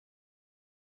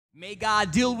May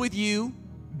God deal with you,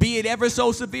 be it ever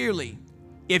so severely,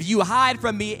 if you hide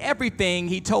from me everything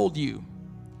he told you.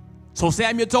 So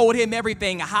Samuel told him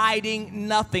everything, hiding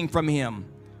nothing from him.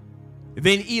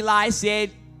 Then Eli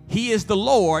said, he is the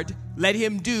Lord, let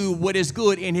him do what is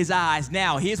good in his eyes.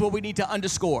 Now, here's what we need to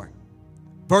underscore.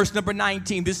 Verse number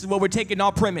 19, this is where we're taking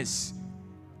our premise.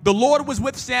 The Lord was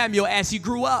with Samuel as he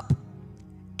grew up,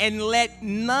 and let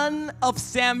none of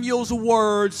Samuel's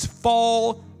words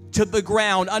fall to the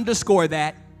ground. Underscore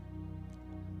that.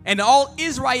 And all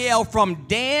Israel from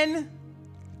Dan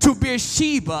to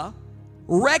Beersheba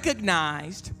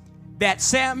recognized that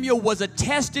Samuel was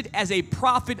attested as a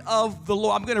prophet of the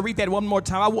Lord. I'm going to read that one more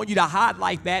time. I want you to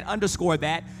highlight that, underscore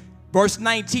that. Verse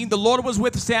 19, the Lord was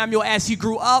with Samuel as he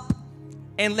grew up,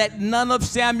 and let none of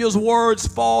Samuel's words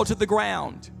fall to the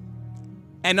ground.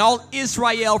 And all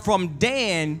Israel from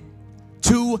Dan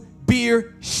to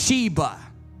Beersheba,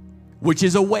 which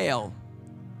is a well,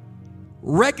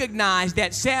 recognized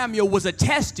that Samuel was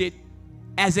attested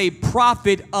as a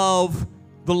prophet of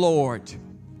the Lord.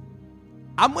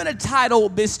 I'm going to title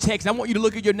this text. I want you to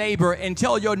look at your neighbor and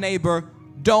tell your neighbor,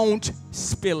 don't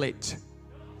spill it.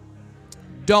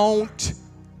 Don't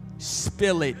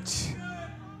spill it.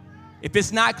 If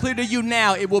it's not clear to you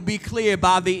now, it will be clear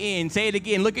by the end. Say it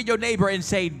again. Look at your neighbor and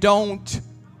say, don't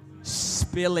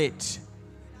spill it.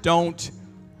 Don't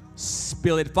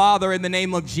spill it. Father, in the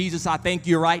name of Jesus, I thank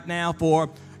you right now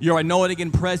for your anointing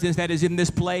and presence that is in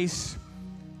this place.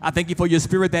 I thank you for your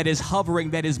spirit that is hovering,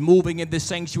 that is moving in this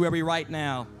sanctuary right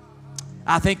now.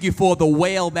 I thank you for the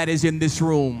well that is in this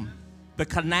room, the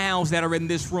canals that are in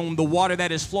this room, the water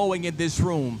that is flowing in this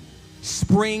room.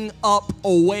 Spring up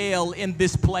a well in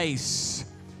this place.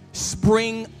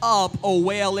 Spring up a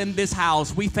well in this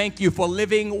house. We thank you for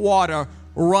living water,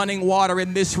 running water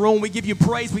in this room. We give you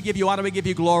praise, we give you honor, we give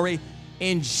you glory.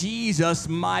 In Jesus'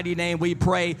 mighty name we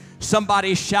pray.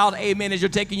 Somebody shout amen as you're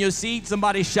taking your seat.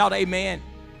 Somebody shout amen.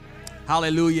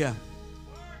 Hallelujah.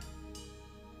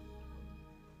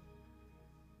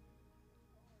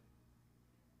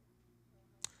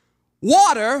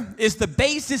 Water is the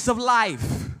basis of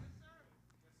life.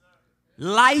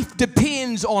 Life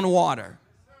depends on water.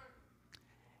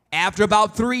 After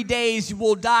about 3 days, you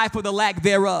will die for the lack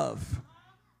thereof.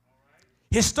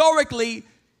 Historically,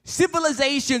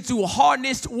 civilizations who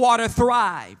harnessed water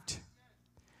thrived,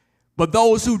 but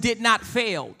those who did not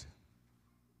failed.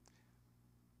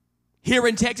 Here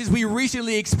in Texas, we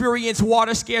recently experienced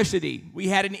water scarcity. We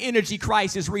had an energy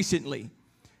crisis recently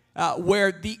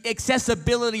where the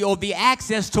accessibility or the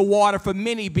access to water for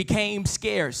many became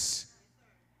scarce.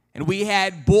 And we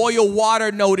had boil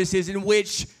water notices in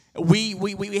which we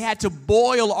had to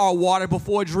boil our water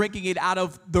before drinking it out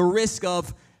of the risk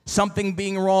of something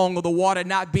being wrong or the water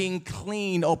not being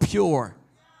clean or pure.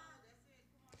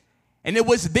 And it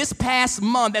was this past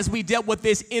month as we dealt with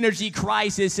this energy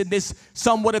crisis and this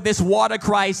somewhat of this water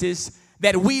crisis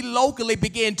that we locally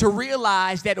began to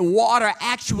realize that water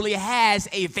actually has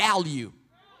a value.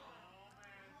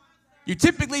 You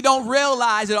typically don't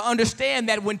realize or understand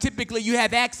that when typically you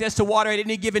have access to water at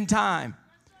any given time.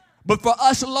 But for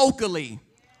us locally,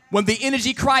 when the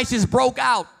energy crisis broke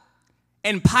out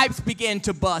and pipes began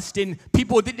to bust and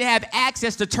people didn't have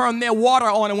access to turn their water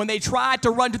on, and when they tried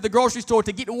to run to the grocery store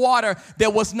to get water, there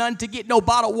was none to get, no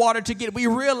bottled water to get, we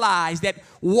realized that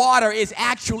water is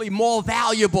actually more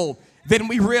valuable than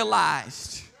we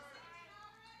realized.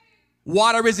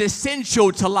 Water is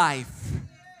essential to life.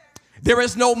 There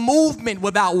is no movement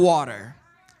without water.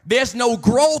 There's no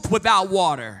growth without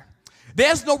water.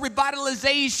 There's no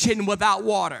revitalization without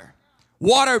water.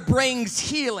 Water brings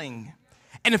healing.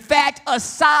 In fact,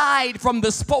 aside from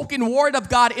the spoken word of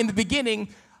God in the beginning,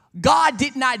 God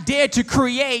did not dare to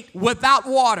create without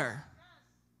water.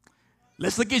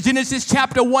 Let's look at Genesis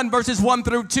chapter 1, verses 1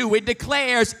 through 2. It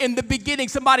declares, in the beginning,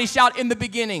 somebody shout, in the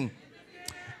beginning.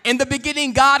 In the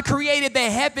beginning, God created the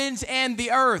heavens and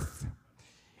the earth.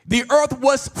 The earth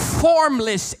was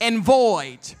formless and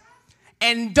void,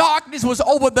 and darkness was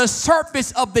over the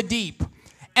surface of the deep.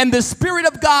 And the Spirit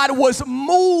of God was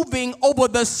moving over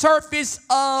the surface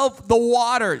of the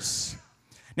waters.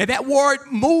 Now, that word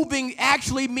moving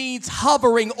actually means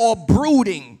hovering or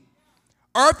brooding.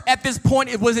 Earth at this point,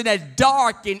 it was in a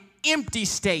dark and empty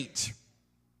state.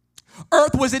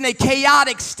 Earth was in a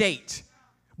chaotic state.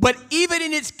 But even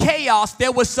in its chaos,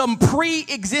 there was some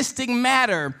pre-existing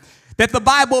matter that the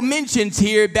Bible mentions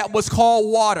here that was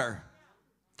called water.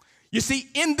 You see,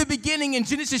 in the beginning in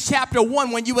Genesis chapter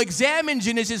 1, when you examine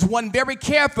Genesis 1 very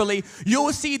carefully,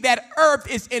 you'll see that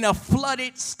earth is in a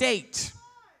flooded state.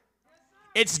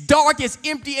 It's dark, it's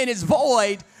empty, and it's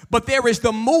void, but there is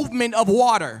the movement of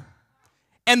water.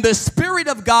 And the Spirit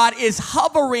of God is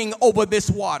hovering over this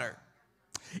water.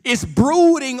 It's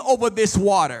brooding over this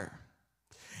water.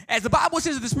 As the Bible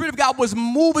says, the Spirit of God was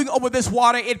moving over this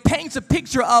water, it paints a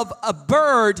picture of a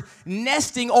bird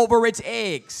nesting over its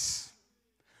eggs,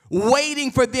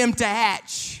 waiting for them to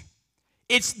hatch.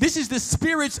 This is the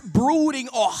Spirit's brooding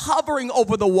or hovering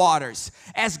over the waters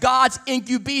as God's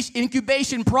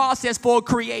incubation process for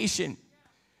creation.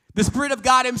 The Spirit of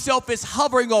God himself is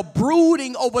hovering or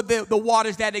brooding over the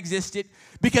waters that existed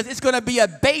because it's going to be a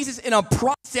basis and a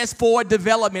process for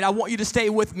development. I want you to stay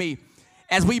with me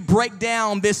as we break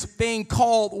down this thing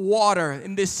called water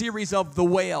in this series of The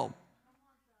Whale.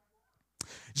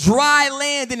 Dry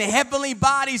land and heavenly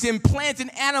bodies and plants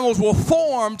and animals were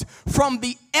formed from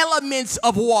the elements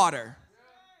of water.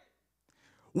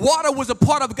 Water was a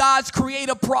part of God's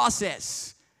creative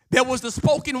process. There was the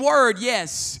spoken word,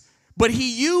 yes, but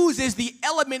he uses the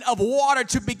element of water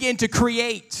to begin to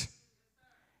create.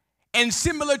 And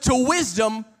similar to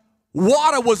wisdom,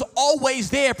 water was always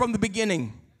there from the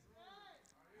beginning.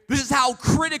 This is how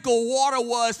critical water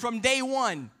was from day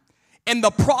one in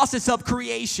the process of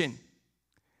creation.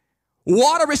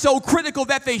 Water is so critical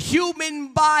that the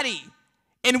human body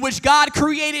in which God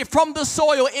created from the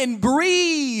soil and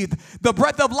breathed the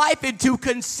breath of life into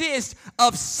consists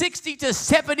of 60 to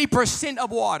 70%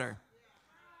 of water.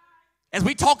 As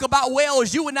we talk about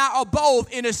whales, you and I are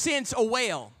both, in a sense, a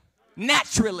whale.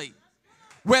 Naturally,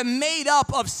 we're made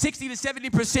up of 60 to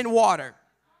 70% water.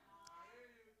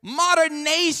 Modern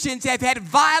nations have had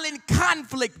violent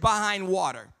conflict behind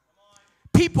water.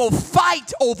 People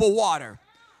fight over water.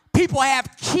 People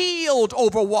have killed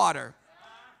over water.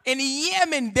 In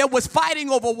Yemen, there was fighting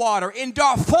over water. In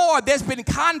Darfur, there's been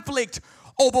conflict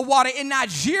over water. In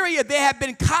Nigeria, there have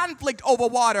been conflict over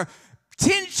water.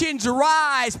 Tensions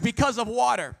rise because of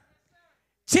water.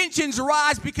 Tensions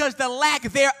rise because the lack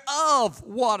thereof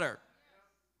water.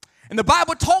 And the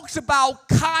Bible talks about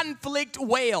conflict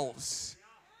whales.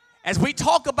 As we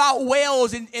talk about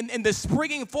whales in the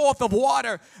springing forth of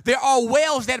water, there are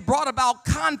whales that brought about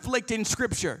conflict in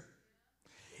Scripture.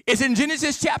 It's in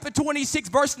Genesis chapter 26,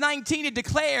 verse 19, it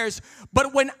declares,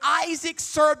 "But when Isaac's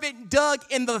servant dug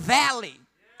in the valley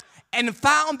and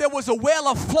found there was a well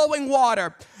of flowing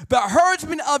water, the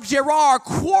herdsmen of Gerar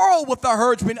quarreled with the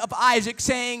herdsmen of Isaac,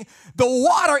 saying, 'The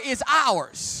water is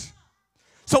ours.'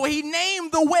 So he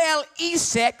named the well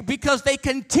Esek because they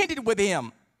contended with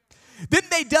him. Then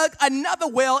they dug another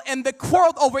well and they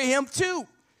quarreled over him too.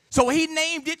 So he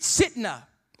named it Sitnah.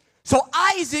 So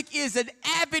Isaac is an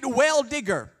avid well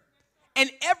digger. And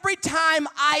every time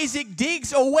Isaac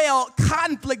digs a well,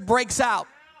 conflict breaks out.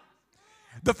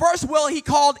 The first well he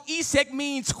called Esek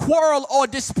means quarrel or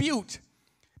dispute.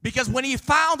 Because when he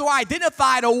found or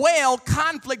identified a well,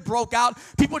 conflict broke out.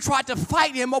 People tried to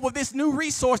fight him over this new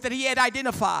resource that he had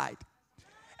identified.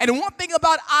 And one thing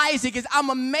about Isaac is I'm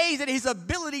amazed at his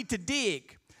ability to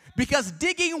dig, because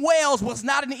digging wells was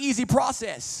not an easy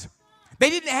process. They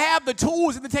didn't have the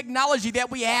tools and the technology that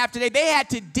we have today. They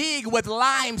had to dig with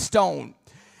limestone.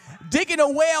 Digging a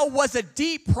well was a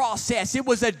deep process. It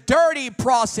was a dirty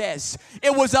process.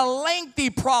 It was a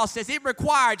lengthy process. It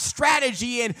required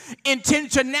strategy and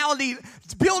intentionality.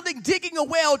 Digging a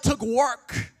well took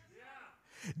work.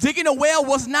 Digging a well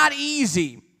was not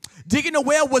easy. Digging a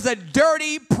well was a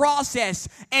dirty process.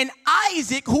 And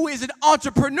Isaac, who is an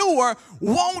entrepreneur,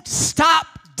 won't stop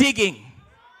digging.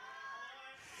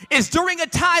 It's during a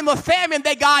time of famine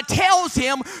that God tells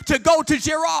him to go to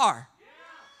Gerar.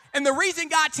 And the reason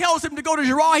God tells him to go to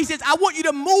Gerar, he says, I want you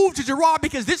to move to Gerar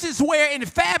because this is where in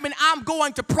famine I'm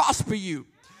going to prosper you.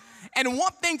 And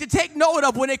one thing to take note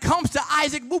of when it comes to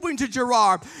Isaac moving to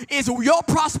Gerar is your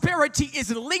prosperity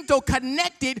is linked or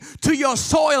connected to your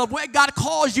soil of where God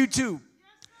calls you to.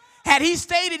 Had he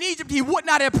stayed in Egypt, he would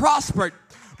not have prospered.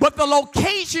 But the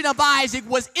location of Isaac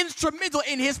was instrumental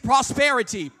in his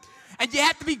prosperity. And you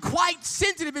have to be quite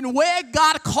sensitive in where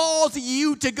God calls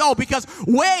you to go, because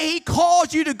where he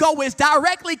calls you to go is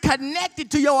directly connected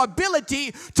to your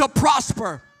ability to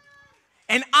prosper.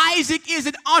 And Isaac is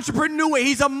an entrepreneur.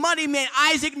 He's a money man.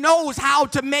 Isaac knows how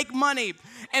to make money.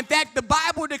 In fact, the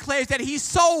Bible declares that he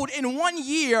sowed in 1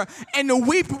 year and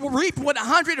reaped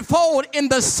 100-fold in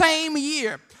the same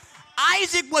year.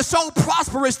 Isaac was so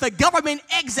prosperous, the government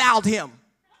exiled him.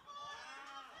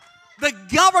 The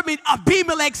government of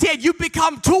Abimelech said, you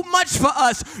become too much for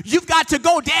us. You've got to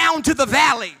go down to the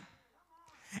valley.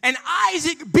 And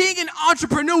Isaac, being an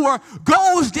entrepreneur,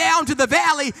 goes down to the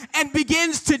valley and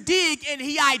begins to dig, and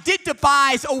he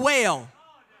identifies a well.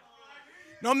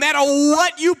 No matter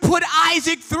what you put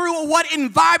Isaac through or what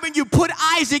environment you put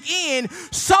Isaac in,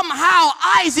 somehow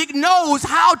Isaac knows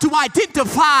how to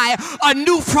identify a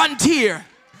new frontier.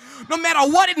 No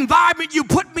matter what environment you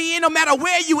put me in, no matter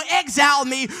where you exile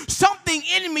me, something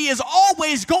in me is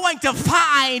always going to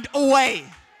find a way.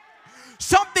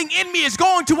 Something in me is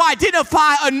going to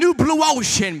identify a new blue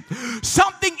ocean.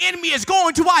 Something in me is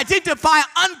going to identify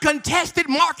uncontested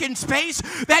market space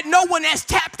that no one has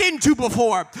tapped into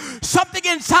before. Something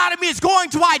inside of me is going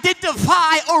to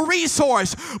identify a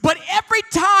resource. But every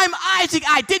time Isaac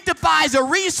identifies a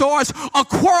resource, a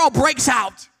quarrel breaks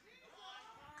out.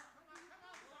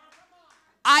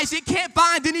 Isaac can't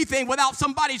find anything without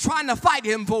somebody trying to fight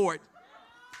him for it.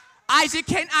 Isaac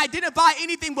can't identify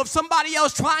anything with somebody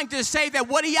else trying to say that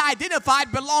what he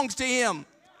identified belongs to him.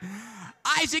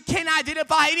 Isaac can't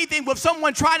identify anything with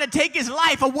someone trying to take his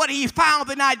life or what he found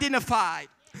and identified.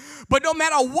 But no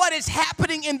matter what is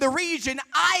happening in the region,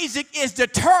 Isaac is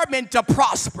determined to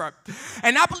prosper.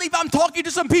 And I believe I'm talking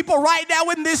to some people right now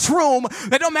in this room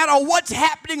that no matter what's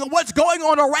happening or what's going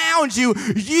on around you,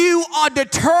 you are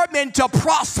determined to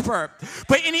prosper.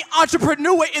 For any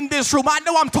entrepreneur in this room, I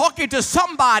know I'm talking to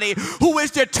somebody who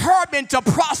is determined to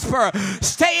prosper,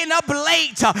 staying up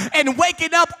late and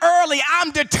waking up early.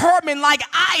 I'm determined like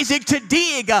Isaac to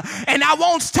dig, and I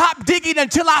won't stop digging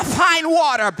until I find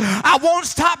water. I won't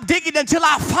stop digging until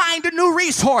I find a new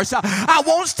resource. I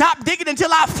won't stop digging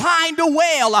until I find a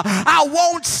well. I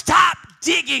won't stop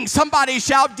digging. Somebody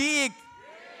shout, dig.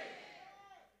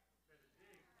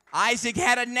 Isaac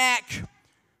had a knack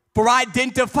for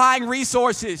identifying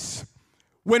resources.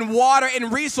 When water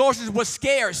and resources were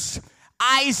scarce,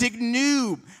 Isaac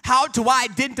knew how to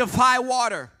identify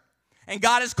water. And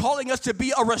God is calling us to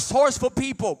be a resourceful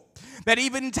people. That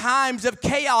even in times of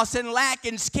chaos and lack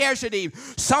and scarcity,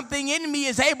 something in me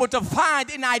is able to find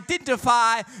and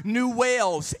identify new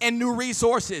wells and new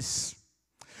resources.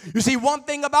 You see, one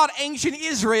thing about ancient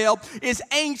Israel is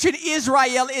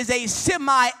a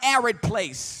semi-arid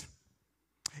place.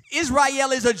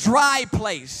 Israel is a dry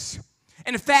place.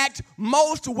 In fact,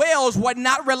 most wells were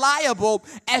not reliable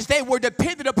as they were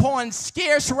dependent upon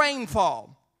scarce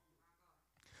rainfall.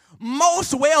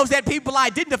 Most wells that people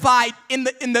identified in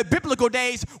the biblical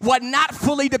days were not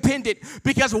fully dependent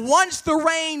because once the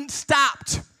rain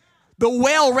stopped, the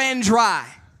well ran dry.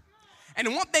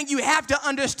 And one thing you have to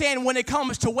understand when it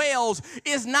comes to wells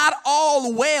is not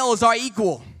all wells are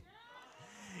equal.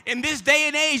 In this day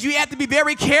and age, you have to be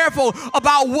very careful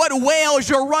about what wells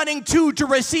you're running to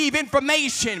receive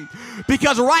information.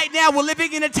 Because right now we're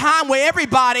living in a time where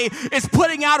everybody is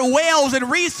putting out wells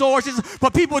and resources for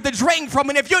people to drink from.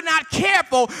 And if you're not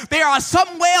careful, there are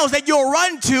some wells that you'll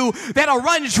run to that'll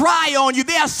run dry on you.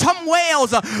 There are some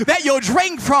wells that you'll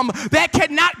drink from that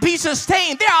cannot be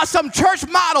sustained. There are some church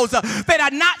models that are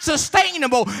not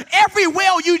sustainable. Every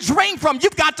well you drink from,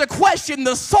 you've got to question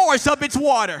the source of its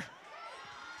water.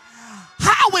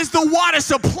 How is the water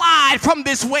supplied from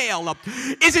this well?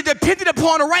 Is it dependent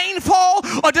upon rainfall,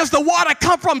 or does the water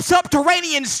come from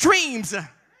subterranean streams?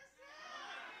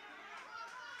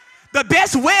 The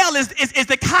best well is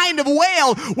the kind of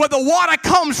well where the water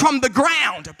comes from the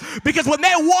ground. Because when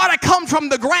that water comes from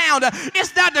the ground,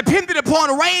 it's not dependent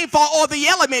upon rainfall or the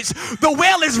elements. The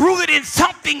well is rooted in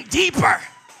something deeper.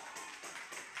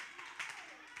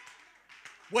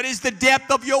 What is the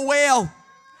depth of your well?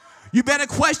 You better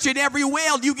question every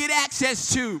well you get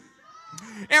access to.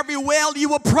 Every well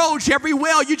you approach, every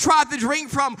well you try to drink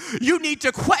from, you need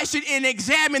to question and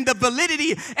examine the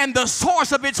validity and the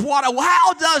source of its water.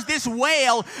 How does this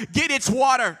well get its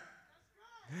water?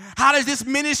 How does this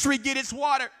ministry get its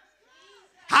water?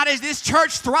 How does this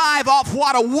church thrive off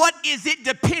water? What is it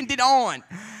dependent on?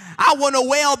 I want a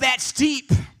well that's deep.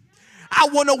 I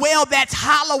want a well that's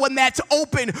hollow and that's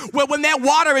open, where when that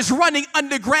water is running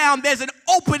underground, there's an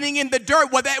opening in the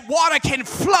dirt where that water can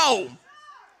flow.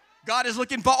 God is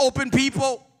looking for open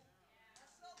people.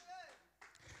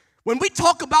 When we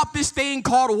talk about this thing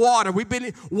called water, we've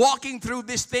been walking through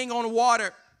this thing on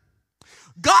water.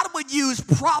 God would use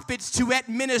prophets to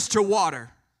administer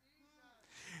water.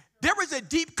 There is a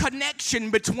deep connection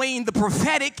between the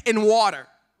prophetic and water.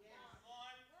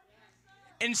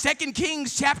 In 2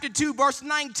 Kings chapter 2, verse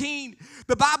 19,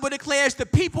 the Bible declares the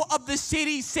people of the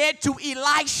city said to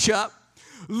Elisha,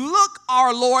 "Look,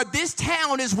 our Lord, this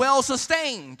town is well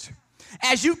sustained.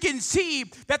 As you can see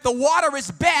that the water is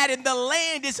bad and the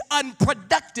land is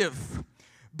unproductive.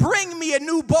 Bring me a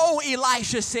new bowl,"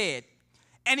 Elisha said.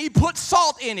 And he put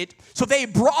salt in it, so they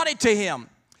brought it to him.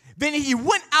 Then he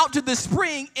went out to the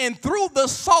spring and threw the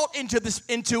salt into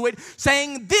it,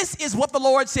 saying, "This is what the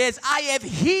Lord says, I have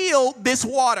healed this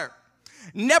water."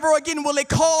 Never again will it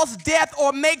cause death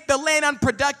or make the land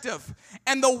unproductive.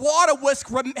 And the water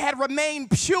had remained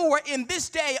pure in this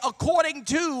day according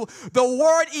to the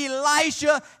word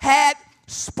Elisha had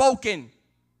spoken.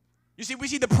 You see, we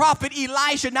see the prophet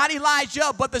Elisha, not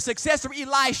Elijah, but the successor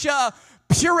Elisha,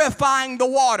 purifying the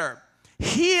water,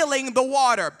 healing the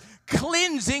water,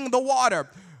 cleansing the water.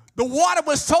 The water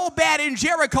was so bad in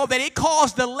Jericho that it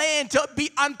caused the land to be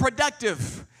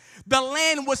unproductive. The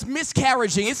land was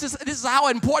miscarrying. This is how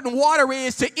important water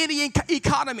is to any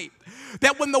economy.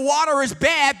 That when the water is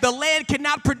bad, the land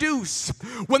cannot produce.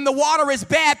 When the water is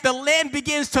bad, the land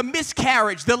begins to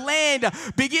miscarriage. The land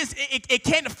begins, it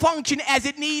can't function as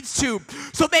it needs to.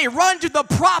 So they run to the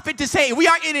prophet to say, we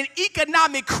are in an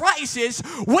economic crisis.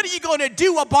 What are you going to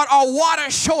do about our water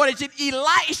shortage? And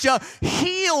Elisha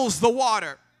heals the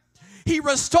water. He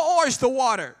restores the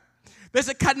water. There's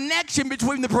a connection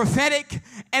between the prophetic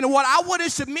and what I want to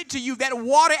submit to you, that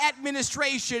water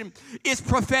administration is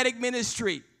prophetic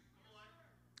ministry.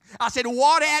 I said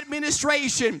water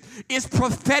administration is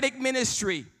prophetic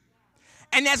ministry.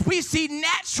 And as we see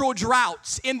natural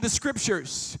droughts in the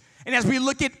scriptures, and as we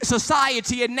look at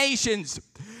society and nations,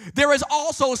 there is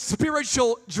also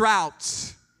spiritual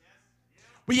droughts.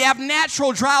 We have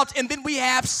natural droughts, and then we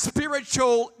have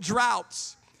spiritual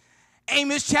droughts.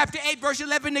 Amos chapter 8 verse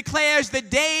 11 declares, the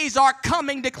days are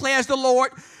coming, declares the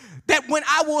Lord, that when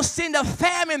I will send a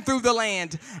famine through the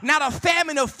land, not a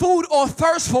famine of food or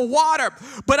thirst for water,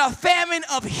 but a famine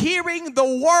of hearing the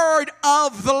word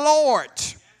of the Lord.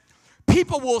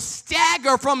 People will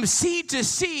stagger from sea to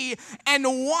sea and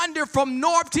wander from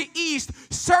north to east,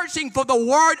 searching for the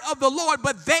word of the Lord,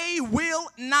 but they will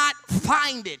not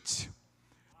find it.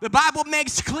 The Bible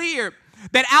makes clear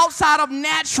that outside of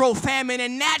natural famine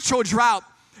and natural drought,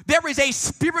 there is a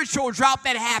spiritual drought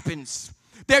that happens.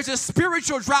 There's a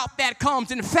spiritual drought that comes.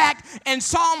 In fact, in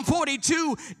Psalm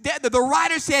 42, the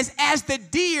writer says, as the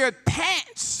deer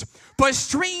pants for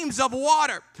streams of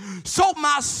water, so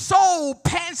my soul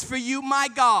pants for you, my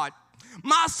God.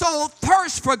 My soul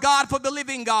thirsts for God, for the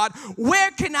living God. Where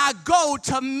can I go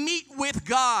to meet with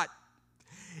God?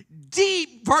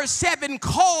 Deep, verse 7,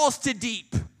 calls to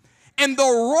deep. And the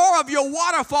roar of your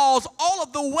waterfalls, all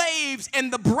of the waves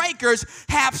and the breakers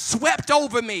have swept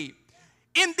over me.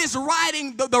 In this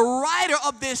writing, the writer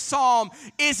of this psalm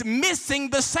is missing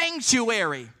the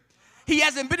sanctuary. He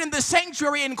hasn't been in the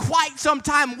sanctuary in quite some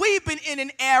time. We've been in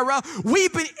an era,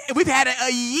 we've had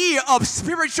a year of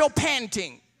spiritual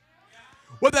panting,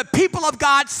 where the people of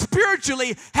God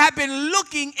spiritually have been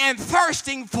looking and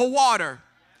thirsting for water.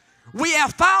 We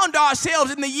have found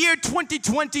ourselves in the year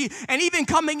 2020 and even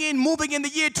moving in the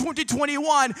year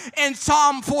 2021 in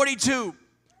Psalm 42.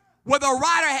 Where the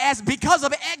writer has, because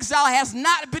of exile, has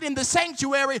not been in the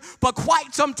sanctuary for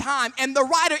quite some time. And the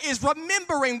writer is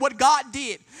remembering what God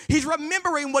did. He's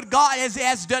remembering what God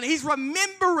has done. He's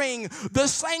remembering the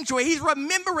sanctuary. He's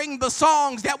remembering the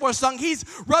songs that were sung. He's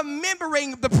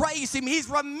remembering the praise team. He's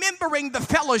remembering the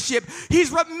fellowship. He's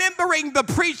remembering the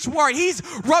preached word. He's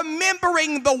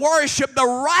remembering the worship. The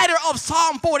writer of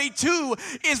Psalm 42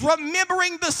 is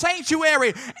remembering the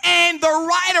sanctuary. And the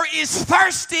writer is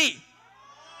thirsty.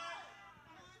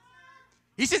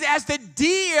 He says, as the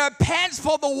deer pants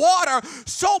for the water,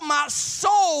 so my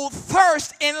soul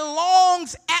thirsts and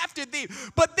longs after thee.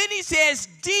 But then he says,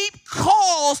 deep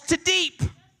calls to deep.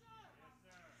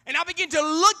 And I begin to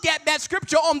look at that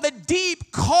scripture on the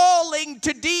deep calling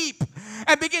to deep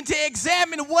and begin to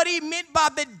examine what he meant by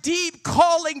the deep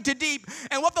calling to deep.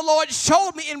 And what the Lord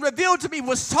showed me and revealed to me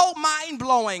was so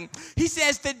mind-blowing. He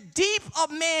says the deep of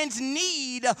man's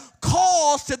need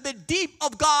calls to the deep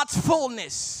of God's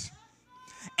fullness.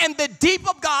 And the deep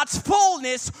of God's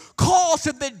fullness calls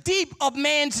to the deep of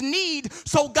man's need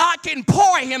so God can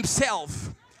pour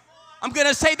himself. I'm going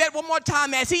to say that one more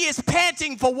time. As he is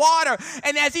panting for water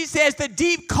and as he says the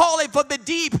deep calling for the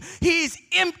deep, he's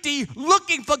empty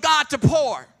looking for God to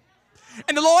pour.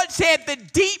 And the Lord said the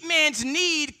deep man's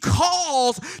need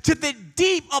calls to the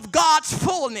deep of God's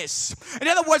fullness. In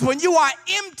other words, when you are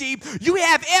empty, you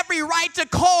have every right to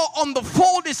call on the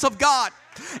fullness of God.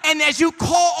 And as you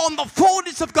call on the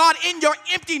fullness of God in your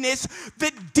emptiness,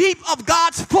 the deep of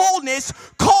God's fullness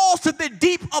calls to the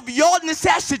deep of your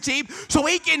necessity so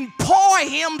he can pour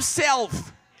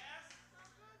himself.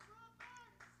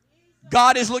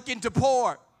 God is looking to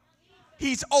pour.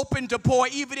 He's open to pour.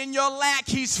 Even in your lack,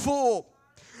 he's full.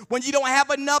 When you don't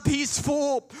have enough, he's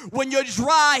full. When you're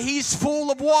dry, he's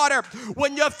full of water.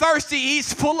 When you're thirsty,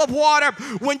 he's full of water.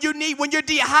 When you're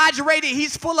dehydrated,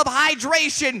 he's full of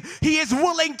hydration. He is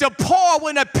willing to pour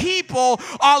when the people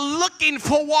are looking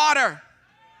for water.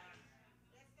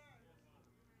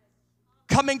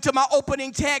 Coming to my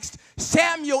opening text,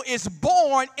 Samuel is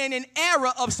born in an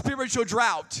era of spiritual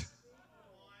drought.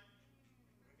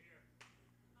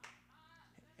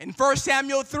 In 1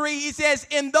 Samuel 3, he says,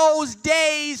 in those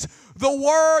days, the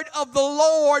word of the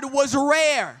Lord was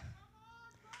rare.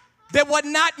 There were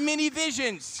not many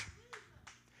visions.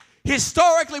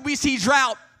 Historically, we see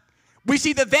drought. We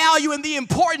see the value and the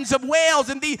importance of wells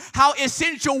and how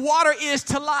essential water is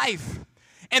to life.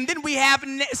 And then we have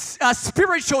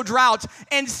spiritual drought.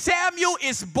 And Samuel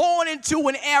is born into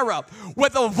an era where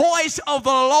the voice of the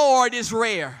Lord is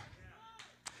rare.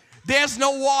 There's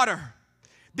no water.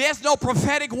 There's no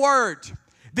prophetic word.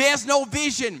 There's no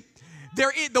vision.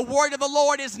 The word of the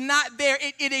Lord is not there.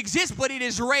 It exists, but it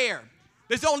is rare.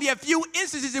 There's only a few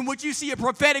instances in which you see a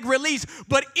prophetic release.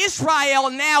 But Israel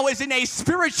now is in a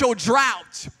spiritual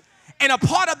drought. And a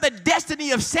part of the destiny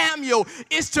of Samuel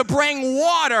is to bring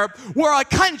water where a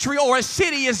country or a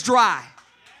city is dry.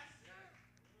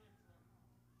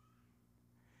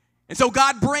 And so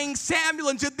God brings Samuel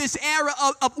into this era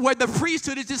of where the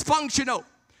priesthood is dysfunctional.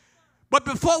 But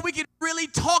before we can really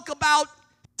talk about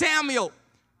Samuel,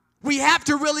 we have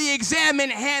to really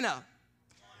examine Hannah.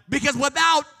 Because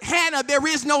without Hannah, there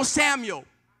is no Samuel.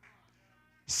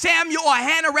 Samuel, or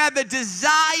Hannah rather,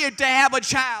 desired to have a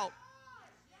child.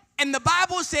 And the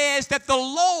Bible says that the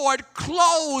Lord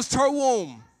closed her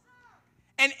womb.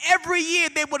 And every year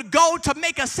they would go to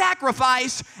make a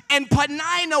sacrifice, and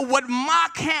Peninnah would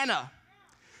mock Hannah.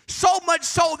 So much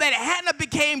so that Hannah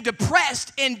became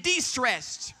depressed and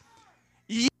distressed.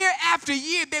 Year after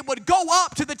year, they would go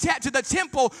up to the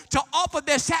temple to offer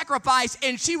their sacrifice,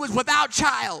 and she was without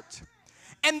child.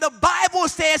 And the Bible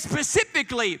says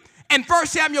specifically in 1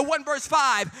 Samuel 1 verse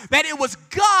 5 that it was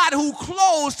God who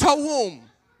closed her womb.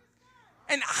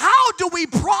 And how do we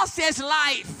process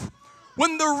life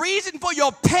when the reason for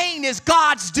your pain is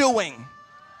God's doing?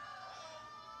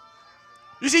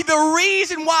 You see, the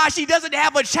reason why she doesn't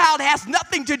have a child has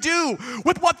nothing to do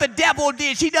with what the devil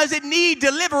did. She doesn't need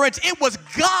deliverance. It was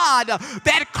God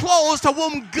that closed her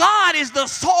womb. God is the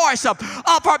source of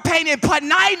her pain. And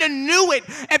Peninnah knew it.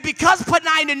 And because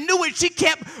Peninnah knew it, she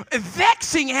kept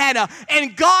vexing Hannah.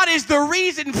 And God is the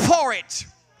reason for it.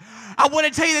 I want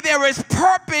to tell you that there is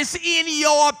purpose in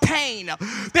your pain.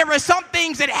 There are some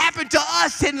things that happen to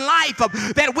us in life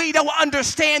that we don't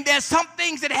understand. There's some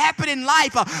things that happen in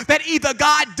life that either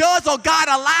God does or God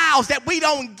allows that we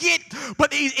don't get,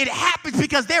 but it happens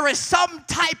because there is some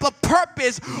type of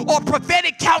purpose or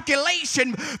prophetic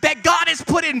calculation that God has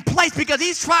put in place because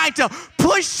He's trying to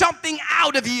push something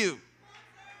out of you.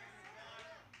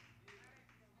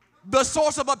 The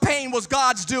source of her pain was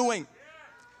God's doing.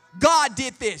 God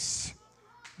did this.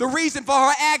 The reason for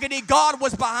her agony, God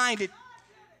was behind it.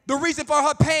 The reason for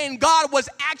her pain,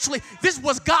 this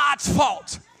was God's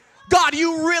fault. God,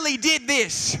 you really did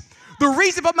this. The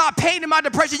reason for my pain and my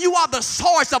depression, you are the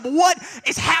source of what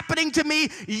is happening to me.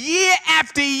 Year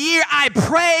after year, I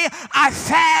pray, I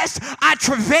fast, I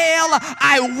travail,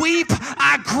 I weep,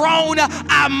 I groan,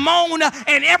 I moan,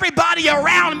 and everybody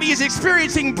around me is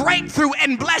experiencing breakthrough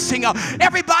and blessing.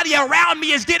 Everybody around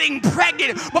me is getting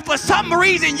pregnant, but for some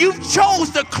reason, you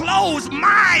chose to close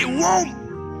my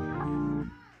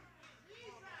womb.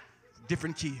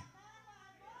 Different key.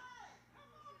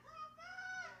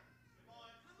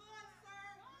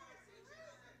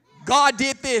 God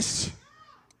did this.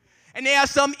 And there are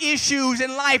some issues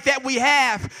in life that we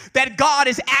have that God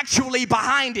is actually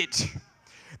behind it.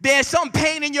 There's some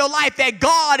pain in your life that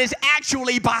God is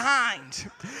actually behind.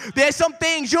 There's some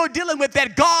things you're dealing with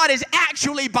that God is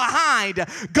actually behind.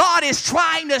 God is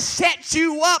trying to set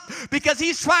you up because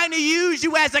He's trying to use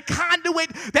you as a conduit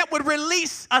that would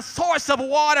release a source of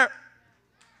water.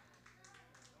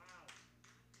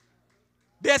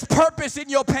 There's purpose in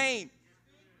your pain.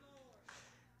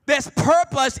 There's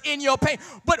purpose in your pain.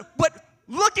 But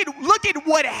look at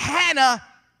what Hannah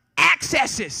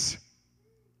accesses.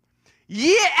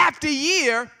 Year after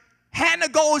year, Hannah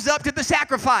goes up to the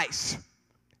sacrifice,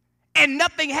 and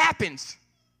nothing happens.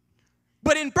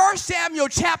 But in 1 Samuel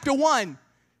chapter 1,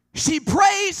 she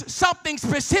prays something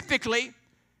specifically,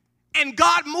 and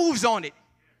God moves on it.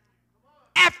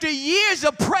 After years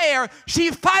of prayer,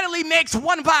 she finally makes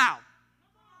one vow.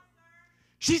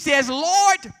 She says,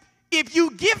 Lord, if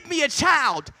you give me a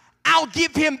child, I'll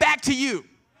give him back to you.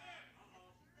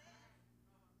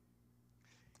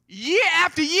 Year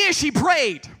after year, she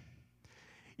prayed.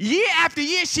 Year after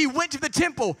year, she went to the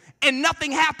temple, and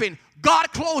nothing happened.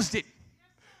 God closed it.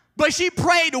 But she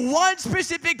prayed one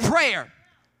specific prayer,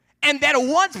 and that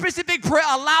one specific prayer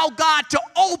allowed God to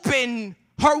open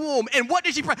her womb. And what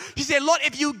did she pray? She said, Lord,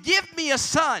 if you give me a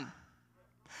son,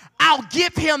 I'll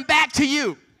give him back to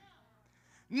you.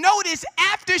 Notice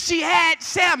after she had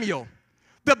Samuel,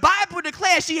 the Bible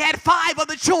declares she had 5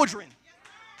 other children.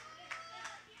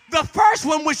 The first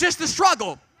one was just a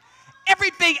struggle.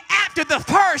 Everything after the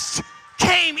first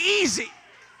came easy.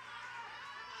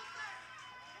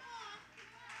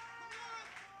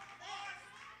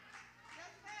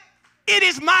 It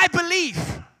is my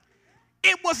belief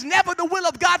it was never the will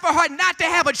of God for her not to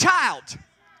have a child.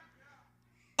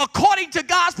 According to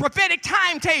God's prophetic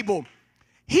timetable,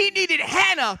 he needed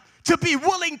Hannah to be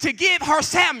willing to give her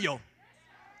Samuel.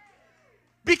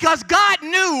 Because God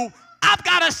knew, I've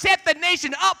got to set the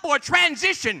nation up for a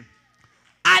transition.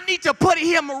 I need to put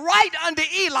him right under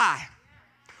Eli.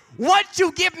 Once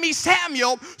you give me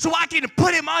Samuel so I can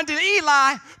put him under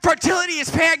Eli, fertility is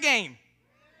fair game.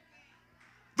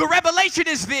 The revelation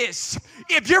is this: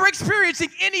 if you're experiencing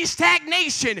any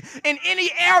stagnation in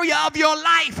any area of your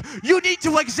life, you need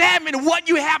to examine what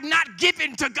you have not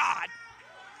given to God.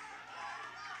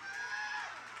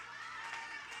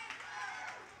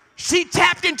 She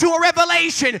tapped into a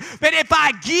revelation that if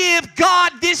I give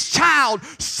God this child,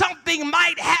 something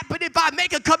might happen. If I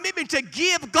make a commitment to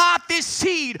give God this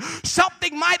seed,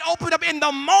 something might open up. In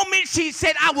the moment she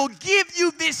said, I will give you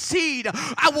this seed,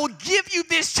 I will give you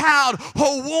this child,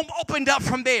 her womb opened up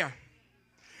from there.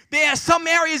 There are some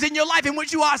areas in your life in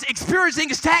which you are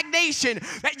experiencing stagnation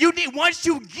that you need. Once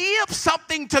you give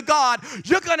something to God,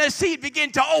 you're going to see it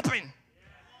begin to open.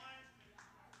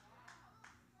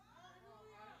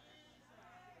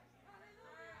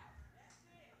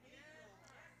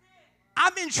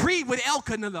 I'm intrigued with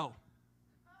Elkanah, though.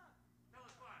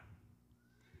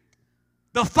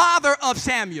 The father of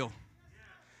Samuel,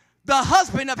 the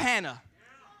husband of Hannah.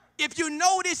 If you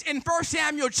notice in 1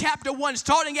 Samuel chapter 1,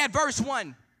 starting at verse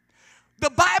 1, the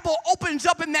Bible opens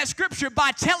up in that scripture by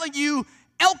telling you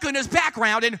Elkanah's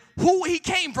background and who he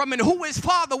came from and who his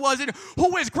father was and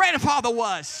who his grandfather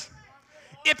was.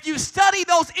 If you study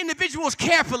those individuals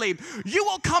carefully, you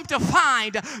will come to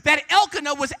find that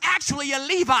Elkanah was actually a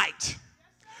Levite,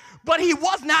 but he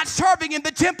was not serving in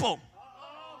the temple.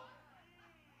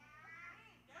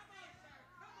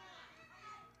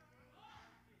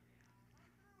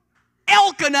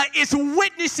 Elkanah is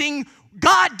witnessing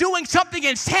God doing something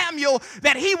in Samuel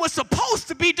that he was supposed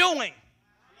to be doing.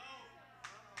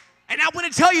 And I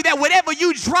want to tell you that whatever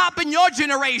you drop in your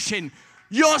generation,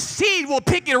 your seed will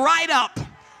pick it right up.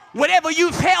 Whatever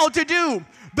you failed to do,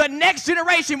 the next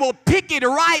generation will pick it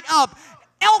right up.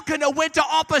 Elkanah went to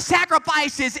offer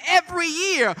sacrifices every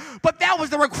year, but that was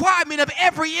the requirement of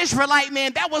every Israelite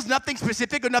man. That was nothing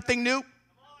specific or nothing new.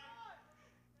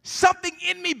 Something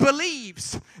in me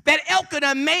believes that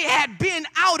Elkanah may have been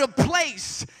out of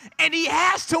place, and he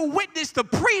has to witness the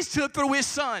priesthood through his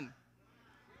son.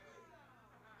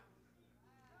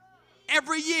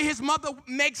 Every year his mother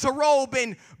makes a robe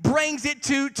and brings it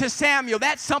to Samuel.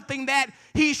 That's something that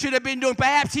he should have been doing.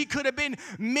 Perhaps he could have been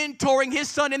mentoring his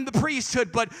son in the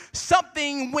priesthood, but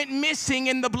something went missing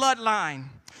in the bloodline.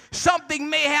 Something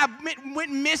may have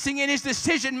went missing in his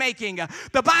decision making.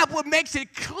 The Bible makes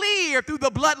it clear through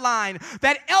the bloodline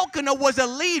that Elkanah was a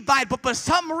Levite, but for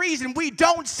some reason we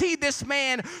don't see this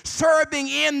man serving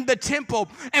in the temple.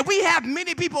 And we have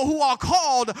many people who are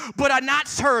called but are not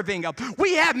serving.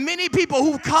 We have many people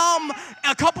who come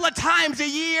a couple of times a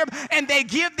year and they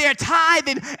give their tithe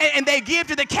and they give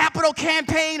to the capital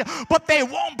campaign, but they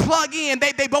won't plug in.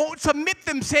 They won't submit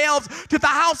themselves to the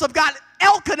house of God.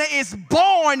 Elkanah is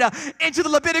born into the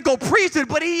Levitical priesthood,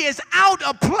 but he is out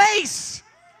of place.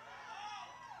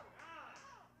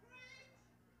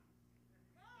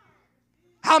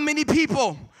 How many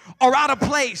people are out of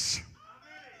place?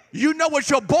 You know what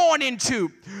you're born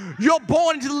into. You're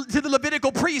born into the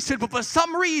Levitical priesthood, but for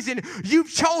some reason,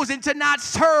 you've chosen to not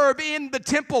serve in the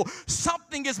temple.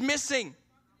 Something is missing.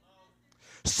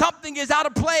 Something is out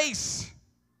of place.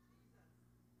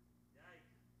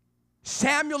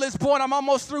 Samuel is born. I'm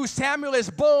almost through. Samuel is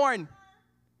born,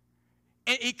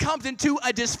 and he comes into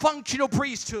a dysfunctional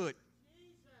priesthood.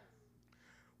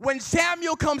 When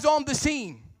Samuel comes on the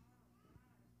scene,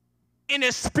 in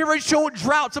a spiritual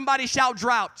drought, somebody shout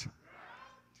drought.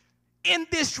 In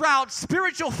this drought,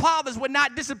 spiritual fathers were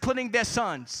not disciplining their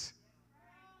sons.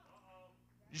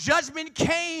 Judgment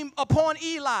came upon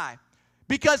Eli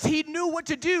because he knew what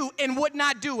to do and would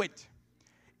not do it.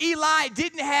 Eli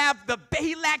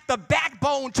he lacked the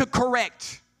backbone to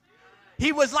correct.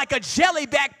 He was like a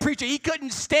jellyback preacher. He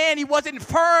couldn't stand. He wasn't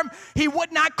firm. He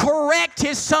would not correct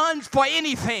his sons for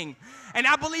anything. And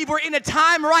I believe we're in a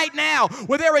time right now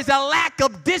where there is a lack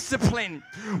of discipline,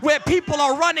 where people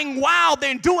are running wild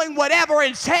and doing whatever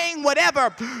and saying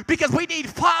whatever, because we need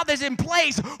fathers in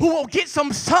place who will get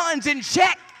some sons in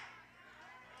check.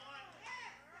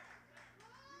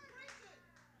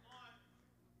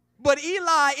 But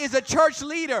Eli is a church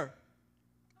leader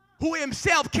who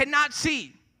himself cannot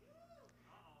see.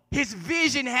 His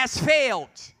vision has failed.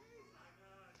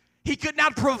 He could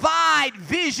not provide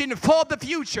vision for the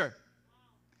future.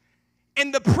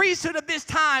 In the priesthood of this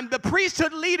time, the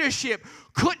priesthood leadership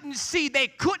couldn't see. They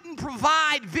couldn't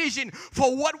provide vision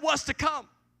for what was to come.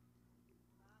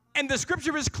 And the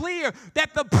scripture is clear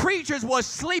that the preachers were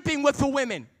sleeping with the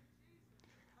women.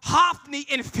 Hophni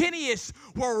and Phinehas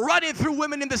were running through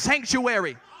women in the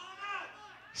sanctuary,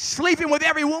 sleeping with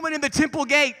every woman in the temple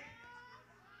gate.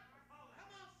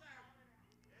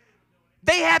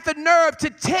 They had the nerve to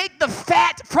take the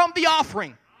fat from the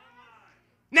offering.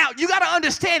 Now, you got to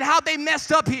understand how they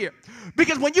messed up here.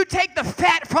 Because when you take the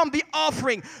fat from the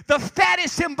offering, the fat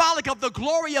is symbolic of the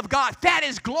glory of God. Fat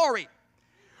is glory.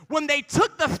 When they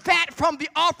took the fat from the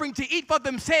offering to eat for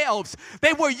themselves,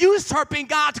 they were usurping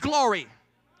God's glory.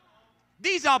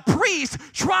 These are priests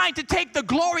trying to take the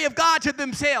glory of God to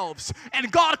themselves,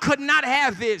 and God could not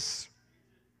have this.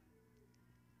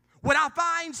 What I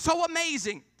find so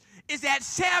amazing is that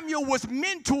Samuel was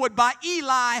mentored by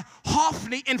Eli,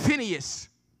 Hophni, and Phinehas.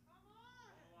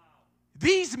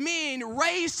 These men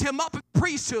raised him up in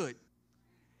priesthood.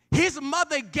 His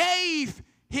mother gave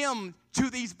him to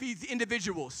these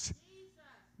individuals.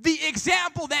 The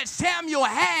example that Samuel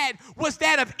had was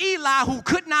that of Eli, who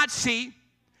could not see,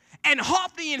 and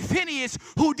Hophni and Phinehas,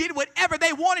 who did whatever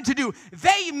they wanted to do.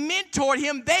 They mentored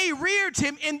him. They reared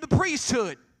him in the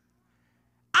priesthood.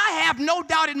 I have no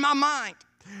doubt in my mind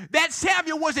that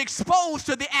Samuel was exposed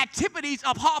to the activities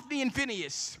of Hophni and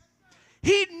Phinehas.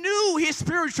 He knew his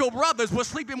spiritual brothers were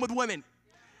sleeping with women.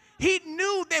 He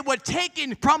knew they were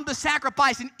taking from the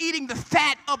sacrifice and eating the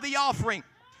fat of the offering.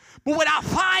 But what I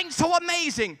find so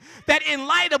amazing, that in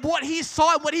light of what he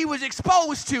saw and what he was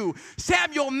exposed to,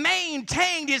 Samuel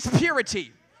maintained his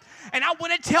purity. And I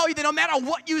want to tell you that no matter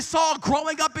what you saw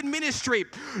growing up in ministry,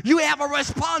 you have a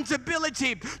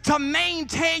responsibility to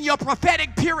maintain your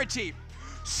prophetic purity.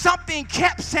 Something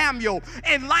kept Samuel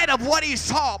in light of what he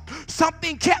saw.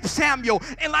 Something kept Samuel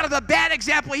in light of the bad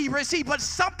example he received. But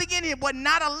something in him would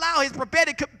not allow his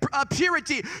prophetic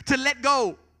purity to let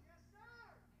go.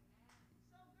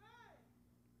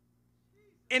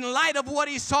 In light of what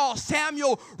he saw,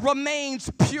 Samuel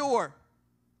remains pure.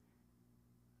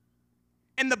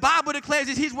 And the Bible declares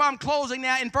this. Here's where I'm closing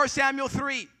now in 1 Samuel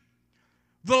 3.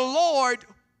 The Lord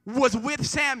was with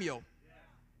Samuel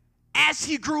as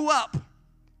he grew up,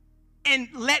 and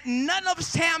let none of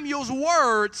Samuel's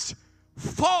words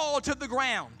fall to the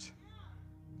ground.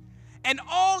 And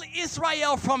all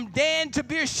Israel from Dan to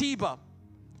Beersheba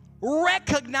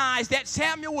recognized that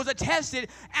Samuel was attested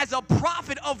as a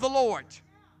prophet of the Lord.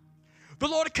 The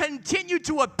Lord continued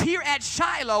to appear at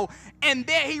Shiloh, and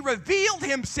there he revealed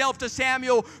himself to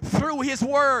Samuel through his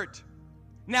word.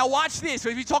 Now watch this.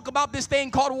 As we talk about this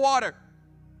thing called water,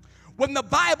 when the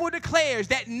Bible declares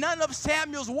that none of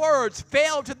Samuel's words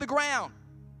fell to the ground,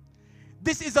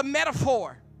 this is a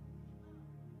metaphor.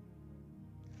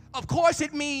 Of course,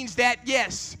 it means that,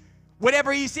 yes,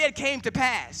 whatever he said came to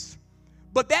pass.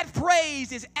 But that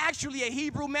phrase is actually a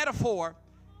Hebrew metaphor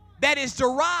that is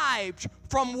derived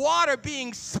from water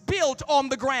being spilt on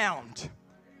the ground.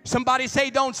 Somebody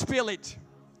say, don't spill it.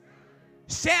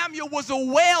 Samuel was a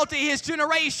well to his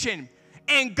generation,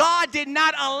 and God did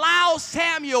not allow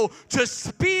Samuel to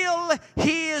spill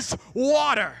his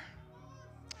water.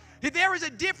 There is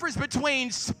a difference between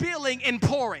spilling and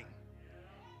pouring.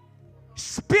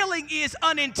 Spilling is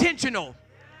unintentional.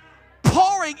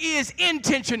 Pouring is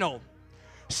intentional.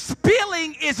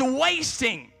 Spilling is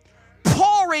wasting.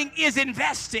 Pouring is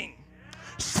investing.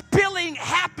 Spilling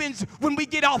happens when we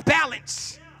get off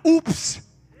balance. Oops,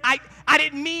 I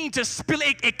didn't mean to spill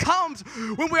it. It comes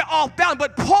when we're off balance.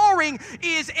 But pouring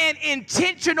is an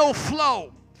intentional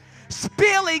flow.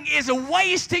 Spilling is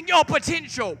wasting your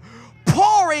potential.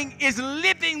 Pouring is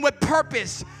living with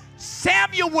purpose.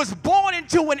 Samuel was born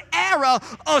into an era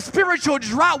of spiritual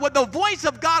drought where the voice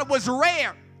of God was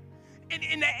rare.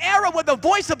 In the era where the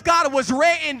voice of God was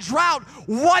rare and drought,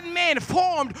 one man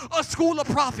formed a school of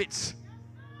prophets.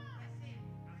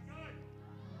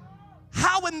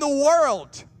 How in the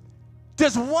world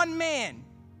does one man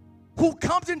who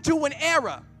comes into an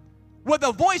era where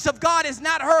the voice of God is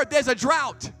not heard, there's a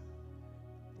drought,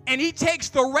 and he takes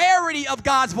the rarity of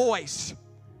God's voice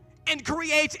and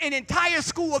creates an entire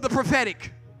school of the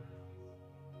prophetic?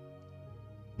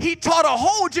 He taught a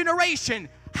whole generation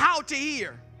how to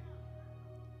hear.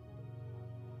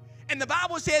 And the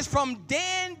Bible says from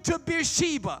Dan to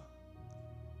Beersheba,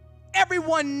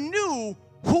 everyone knew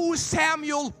who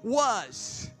Samuel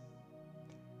was.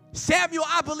 Samuel,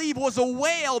 I believe, was a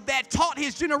whale that taught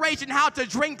his generation how to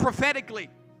drink prophetically.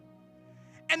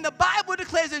 And the Bible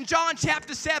declares in John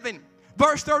chapter 7,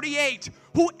 verse 38,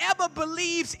 whoever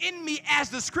believes in me, as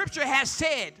the scripture has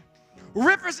said,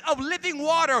 rivers of living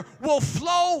water will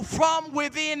flow from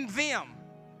within them.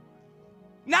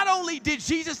 Not only did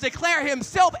Jesus declare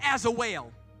himself as a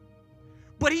whale,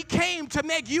 but he came to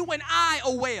make you and I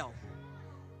a whale.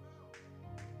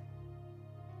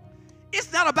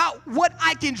 It's not about what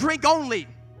I can drink only,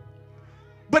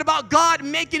 but about God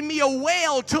making me a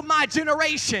whale to my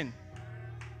generation.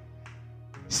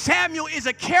 Samuel is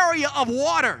a carrier of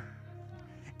water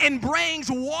and brings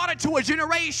water to a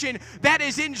generation that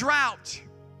is in drought.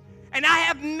 And I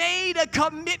have made a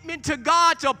commitment to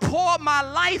God to pour my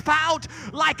life out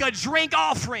like a drink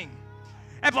offering.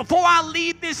 And before I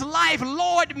leave this life,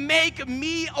 Lord, make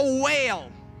me a whale.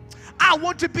 I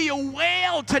want to be a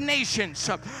whale to nations.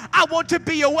 I want to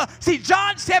be a whale. See,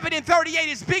 John 7:38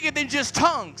 is bigger than just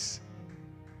tongues.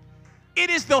 It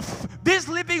is this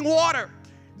living water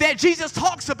that Jesus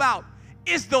talks about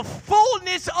is the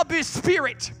fullness of his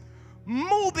spirit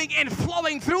moving and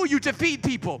flowing through you to feed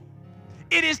people.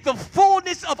 It is the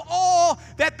fullness of all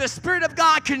that the Spirit of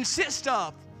God consists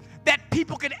of that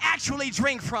people can actually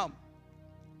drink from.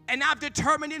 And I've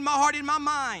determined in my heart, in my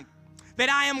mind, that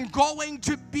I am going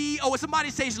to be, when somebody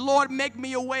says, Lord, make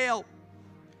me a whale,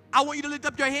 I want you to lift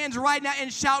up your hands right now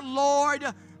and shout, Lord,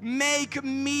 make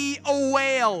me a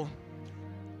whale.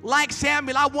 Like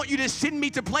Samuel, I want you to send me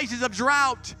to places of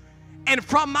drought. And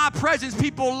from my presence,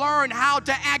 people learn how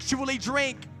to actually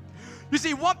drink. You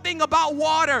see, one thing about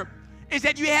water is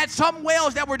that you had some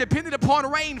wells that were dependent upon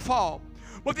rainfall.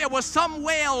 But there were some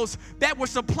wells that were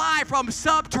supplied from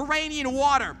subterranean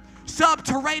water,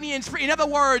 subterranean spring. In other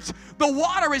words, the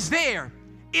water is there.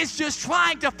 It's just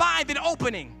trying to find an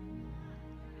opening.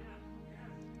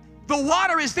 The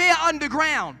water is there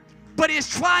underground, but it's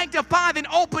trying to find an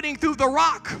opening through the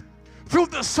rock, through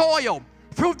the soil,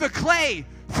 through the clay,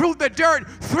 through the dirt,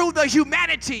 through the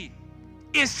humanity.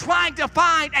 It's trying to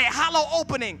find a hollow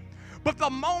opening. But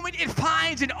the moment it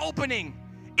finds an opening,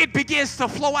 it begins to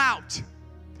flow out.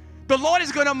 The Lord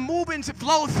is going to move and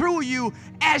flow through you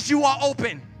as you are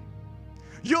open.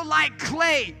 You're like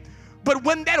clay, but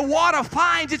when that water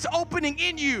finds its opening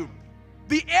in you,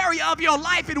 the area of your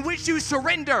life in which you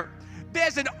surrender,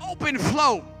 there's an open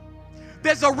flow.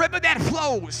 There's a river that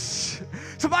flows.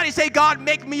 Somebody say, God,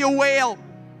 make me a whale.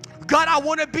 God, I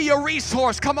want to be a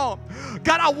resource. Come on.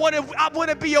 God, I want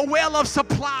to be a well of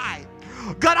supply.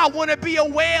 God, I want to be a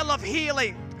well of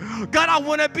healing. God, I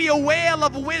want to be a well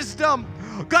of wisdom.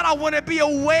 God, I want to be a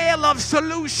well of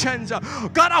solutions.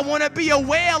 God, I want to be a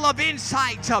well of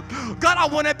insight. God, I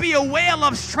want to be a well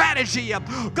of strategy.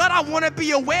 God, I want to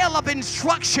be a well of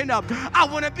instruction. I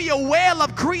want to be a well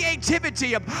of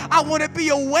creativity. I want to be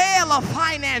a well of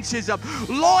finances.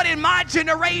 Lord, in my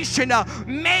generation,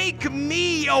 make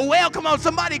me a well. Come on,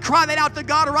 somebody cry that out to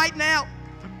God right now.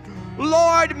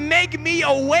 Lord, make me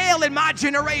a whale in my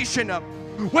generation.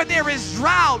 Where there is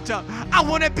drought, I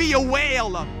want to be a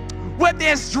whale. Where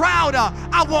there's drought,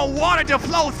 I want water to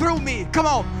flow through me. Come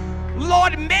on.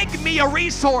 Lord, make me a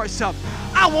resource.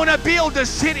 I want to build a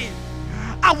city.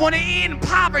 I want to end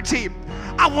poverty.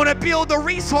 I want to build a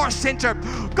resource center.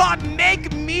 God,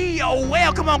 make me a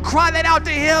whale. Come on, cry that out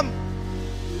to him.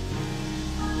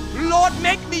 Lord,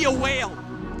 make me a whale.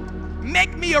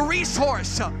 Make me a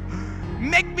resource.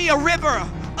 Make me a river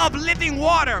of living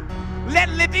water. Let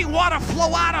living water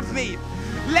flow out of me.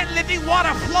 Let living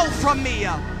water flow from me.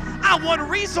 I want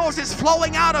resources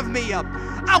flowing out of me.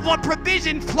 I want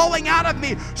provision flowing out of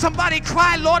me. Somebody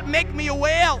cry, Lord, make me a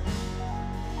whale.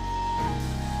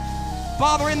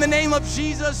 Father, in the name of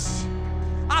Jesus,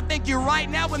 I thank you right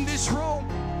now in this room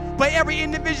for every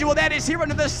individual that is here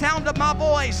under the sound of my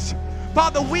voice.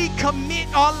 Father, we commit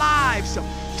our lives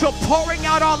to pouring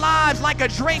out our lives like a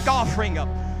drink offering.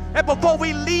 And before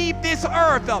we leave this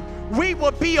earth, we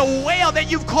will be a whale that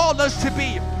you've called us to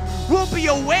be. We'll be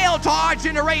a whale to our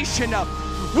generation.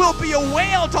 We'll be a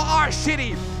whale to our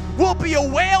city. We'll be a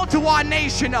whale to our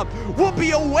nation. We'll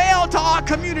be a whale to our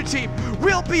community.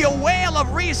 We'll be a whale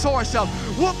of resource.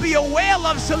 We'll be a whale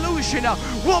of solution.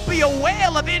 We'll be a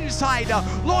whale of insight.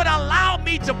 Lord, allow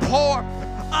me to pour.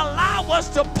 Allow us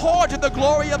to pour to the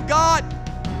glory of God.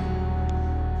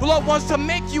 The Lord wants to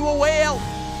make you a whale.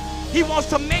 He wants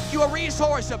to make you a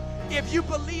resource. If you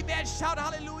believe that, shout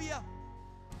hallelujah.